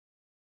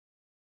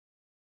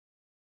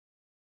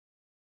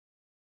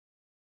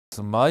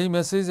So my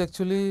message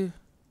actually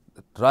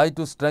try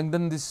to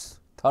strengthen this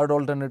third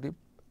alternative.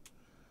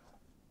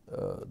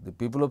 The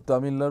people of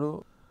Tamil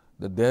Nadu,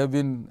 that they have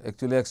been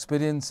actually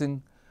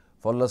experiencing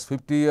for last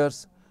 50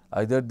 years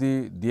either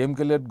the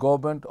DMK led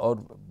government or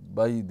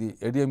by the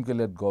AIADMK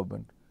led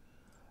government.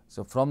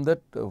 So from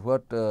that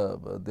what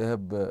they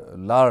have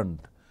learned,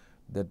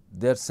 that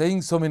they are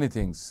saying so many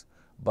things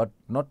but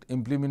not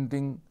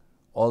implementing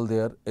all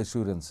their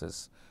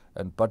assurances,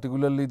 and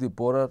particularly the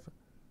poorer,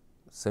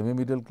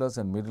 semi-middle class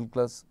and middle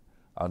class,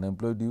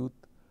 unemployed youth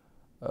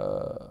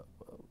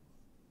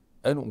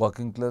and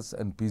working class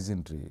and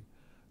peasantry,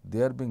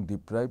 they are being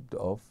deprived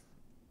of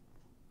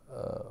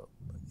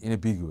in a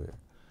big way.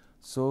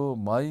 So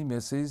my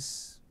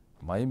message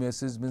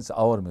means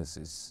our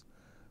message,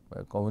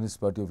 Communist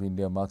Party of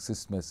India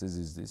Marxist message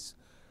is this,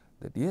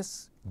 that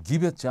yes,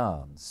 give a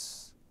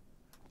chance,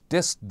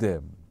 test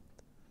them.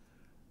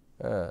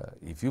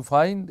 If you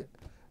find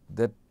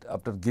that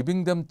after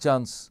giving them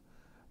chance,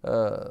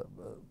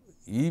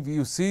 if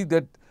you see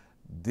that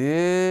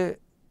they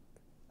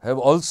have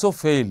also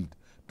failed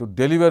to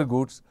deliver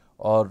goods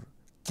or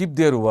keep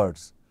their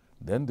words,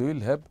 then they will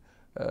have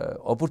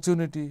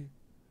opportunity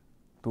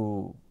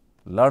to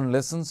learn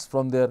lessons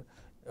from their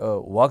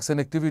works and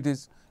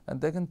activities,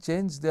 and they can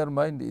change their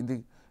mind in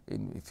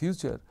the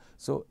future.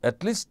 So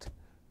at least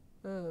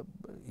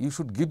you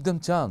should give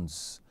them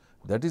chance.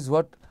 That is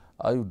what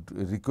I would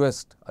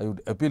request, I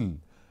would appeal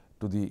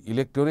to the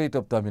electorate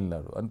of Tamil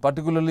Nadu, and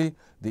particularly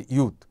the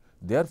youth.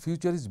 Their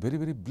future is very,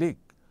 very bleak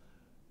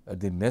at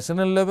the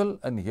national level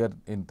and here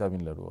in Tamil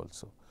Nadu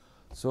also.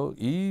 So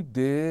if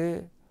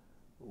they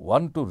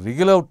want to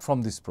wriggle out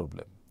from this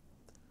problem,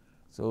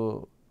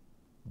 so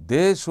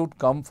they should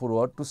come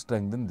forward to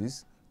strengthen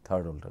this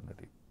third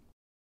alternative.